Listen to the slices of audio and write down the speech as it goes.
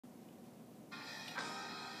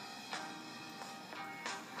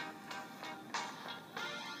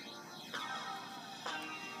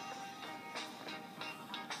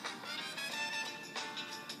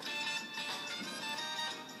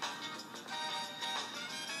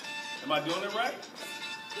Am I doing it right?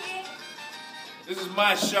 This is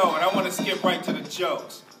my show, and I want to skip right to the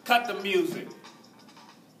jokes. Cut the music.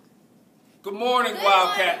 Good morning,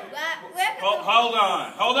 Wildcat.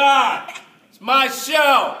 Hold on. It's my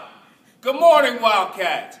show. Good morning,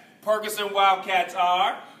 Wildcats. Perkison Wildcats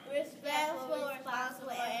are respectful,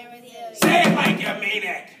 responsible, and resilient. Say it like you mean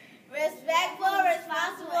it. Respectful,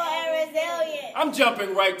 responsible, and resilient. I'm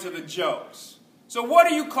jumping right to the jokes. So what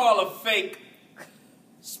do you call a fake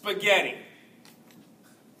spaghetti?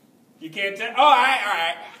 You can't tell? Oh, all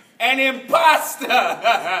right. An imposter.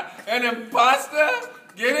 An imposter?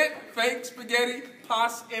 Get it? Fake spaghetti,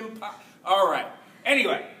 all right.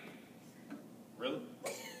 Anyway. Really?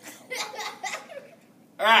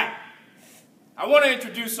 All right. I want to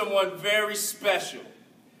introduce someone very special.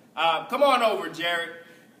 Come on over, Jared.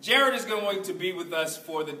 Jared is going to be with us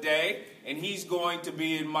for the day, and he's going to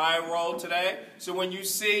be in my role today. So when you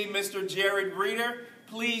see Mr. Jared Reeder,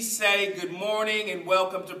 please say good morning and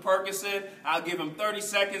welcome to Perkison. I'll give him 30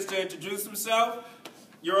 seconds to introduce himself.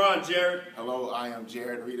 You're on, Jared. Hello, I am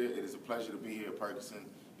Jared Reeder. It is a pleasure to be here at Perkison.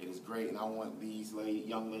 It is great, and I want these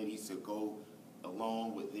young ladies to go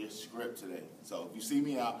along with their script today. So if you see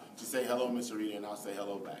me out, just say hello, Mr. Reeder, and I'll say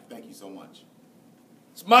hello back. Thank you so much.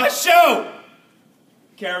 It's my show.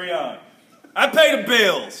 Carry on. I pay the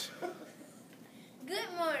bills.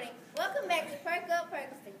 Good morning. Welcome back to Perk Up,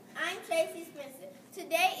 Perkison. I'm Tracy Spencer.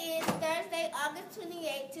 Today is Thursday, August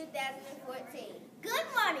 28, 2014. Good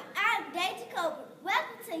morning. I'm Deja Coburn.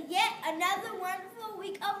 Welcome to yet another wonderful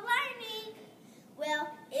week of learning. Well,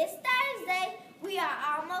 it's Thursday. We are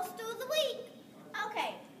almost through the week.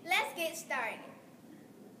 Okay, let's get started.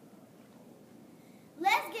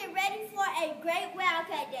 Let's get ready for a great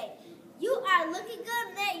Wildcat Day. You are looking good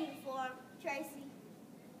in that uniform, Tracy.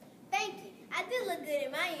 Thank you. I do look good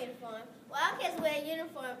in my uniform. Wildcats wear a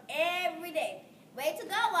uniform every day. Way to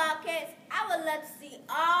go, Wildcats. I would love to see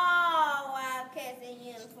all Wildcats in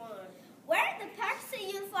uniform. Wearing the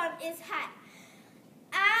Perkison uniform is hot.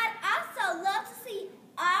 I'd also love to see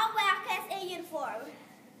all Wildcats in uniform.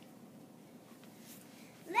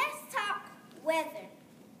 Let's talk weather.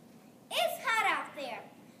 It's hot out there.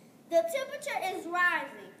 The temperature is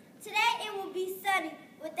rising. Today it will be sunny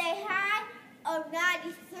with a high of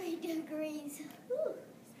 93 degrees. Whew,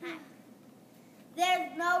 it's hot.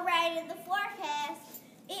 There's no rain in the forecast.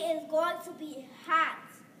 It is going to be hot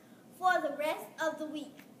for the rest of the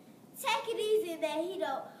week. Take it easy in that heat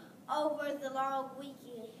over the long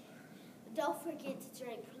weekend. Don't forget to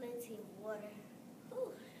drink plenty of water.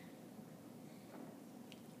 Ooh.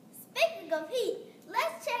 Speaking of heat,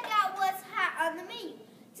 let's check out what's hot on the menu.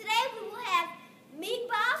 Today we will have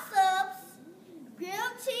meatball subs,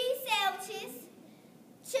 grilled cheese sandwiches,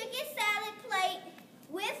 chicken salad plate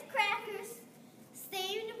with crackers,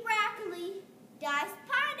 steamed broccoli, diced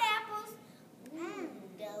pineapples.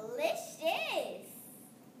 Delicious.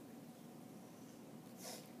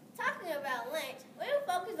 Talking about lunch, we will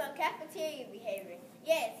focus on cafeteria behavior.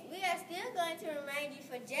 Yes, we are still going to remind you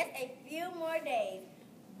for just a few more days.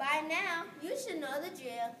 By now, you should know the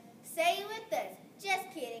drill. Say it with us.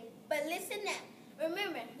 Just kidding, but listen now.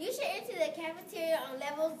 Remember, you should enter the cafeteria on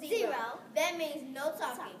level 0. That means no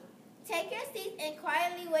talking. Take your seats and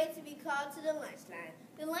quietly wait to be called to the lunch line.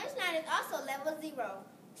 The lunch line is also level 0.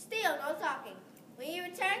 Still no talking. When you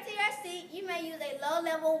return to your seat, you may use a low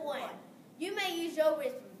level 1. You may use your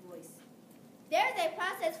whisper voice. There is a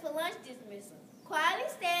process for lunch dismissal. Quietly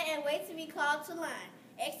stand and wait to be called to line.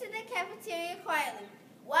 Exit the cafeteria quietly.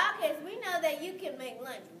 Wildcats, we know that you can make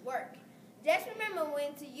lunch work. Just remember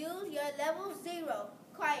when to use your level 0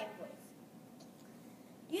 quiet voice.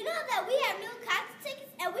 You know that we have new concert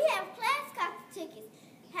tickets and we have class concert tickets.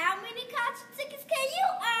 How many concert tickets can you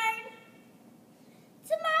earn?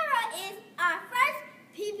 Tomorrow is our first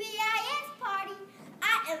PBIS party.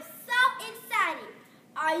 I am so excited.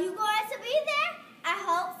 Are you going to be there? I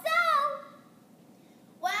hope so.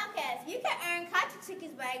 Wildcats, you can earn concert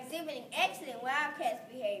tickets by exhibiting excellent Wildcats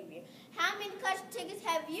behavior. How many concert tickets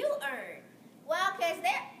have you earned? Wildcats,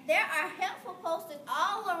 there are helpful posters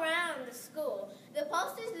all around the school. The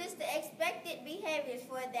posters list the expected behaviors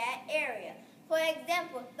for that area. For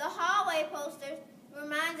example, the hallway posters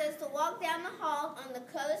reminds us to walk down the hall on the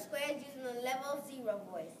colored squares using the level 0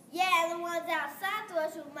 voice. Yeah, and the ones outside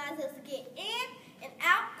doors reminds us to get in and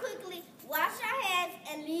out quickly, wash our hands,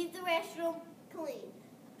 and leave the restroom clean.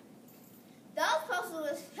 Those posters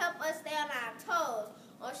will help us stay on our toes,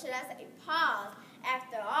 or should I say pause.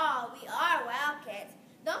 After all, we are Wildcats.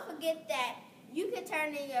 Don't forget that you can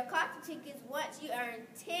turn in your concert tickets once you earn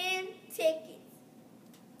 10 tickets.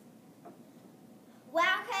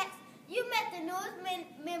 Wildcats, you met the newest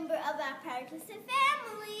member of our Perkison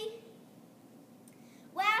family.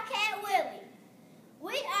 Willie.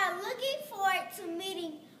 We are looking forward to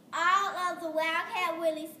meeting all of the Wildcat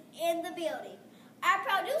Willies in the building. Our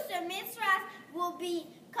producer, Miss Ross, will be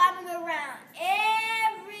coming around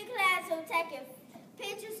every classroom taking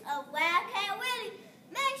pictures of Wildcat Willie.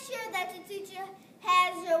 Make sure that your teacher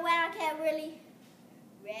has your Wildcat Willie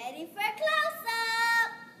ready for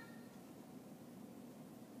close-up.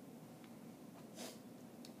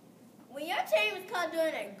 When your team is caught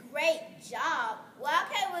doing a great job,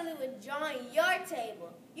 Wildcat Willie will join your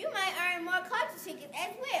table. You might earn more culture tickets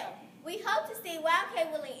as well. We hope to see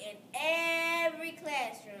Wildcat Willie in every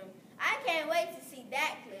classroom. I can't wait to see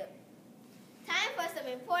that clip. Time for some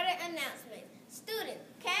important announcements. Students,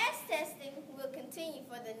 CAS testing will continue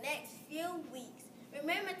for the next few weeks.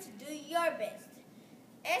 Remember to do your best.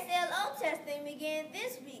 SLO testing begins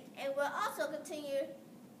this week and will also continue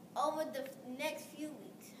over the next few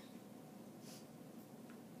weeks.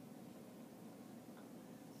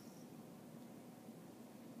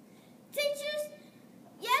 Teachers,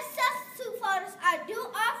 your substitute photos are due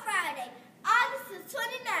on Friday, August the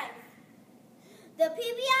 29th. The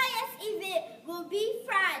PBIS event will be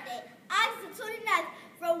Friday, August the 29th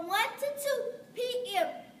from 1 to 2 p.m.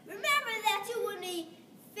 Remember that you will need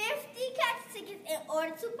 50 catch tickets in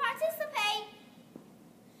order to participate.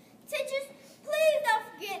 Teachers, please don't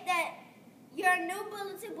forget that your new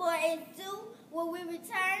bulletin board is due when we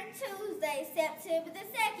return Tuesday, September the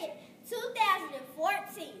 2nd,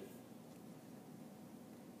 2014.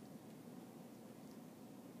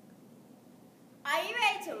 Are you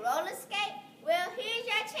ready to roller skate? Well, here's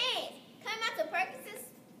your chance. Come out to Perkins'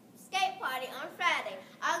 skate party on Friday,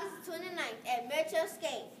 August 29th at Metro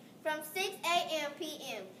Skates from 6 a.m.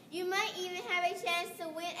 p.m. You might even have a chance to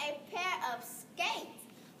win a pair of skates.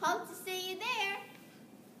 Hope to see you there.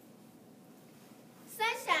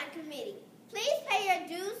 Sunshine Committee, please pay your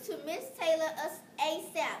dues to Miss Taylor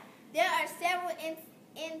ASAP. There are several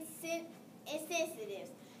incentives.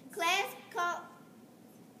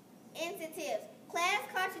 Class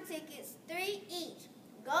culture tickets, 3 each.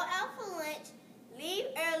 Go out for lunch, leave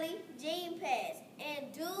early, gym pass,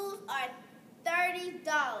 and dues are $30.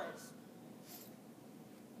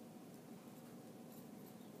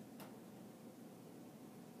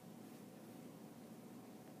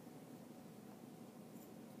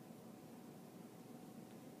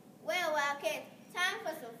 Well, Wildcats, time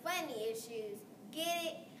for some funny issues. Get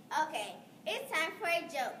it? Okay, it's time for a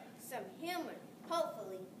joke. Some humor,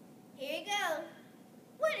 hopefully. Here you go.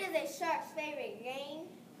 What is a shark's favorite game?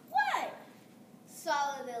 What?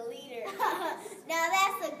 Swallow the leader. Now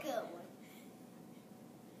that's a good one.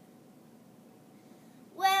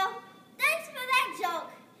 Well, thanks for that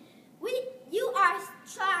joke. You are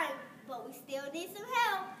trying, but we still need some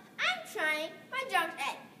help. I'm trying.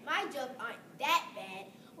 My jokes aren't that bad.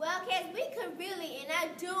 Well, kids, we could really, and I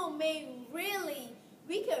do mean really,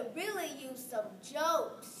 we could really use some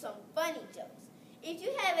jokes, some funny jokes. If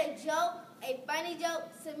you have a funny joke,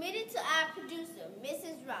 submit it to our producer,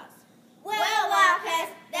 Mrs. Ross. Well,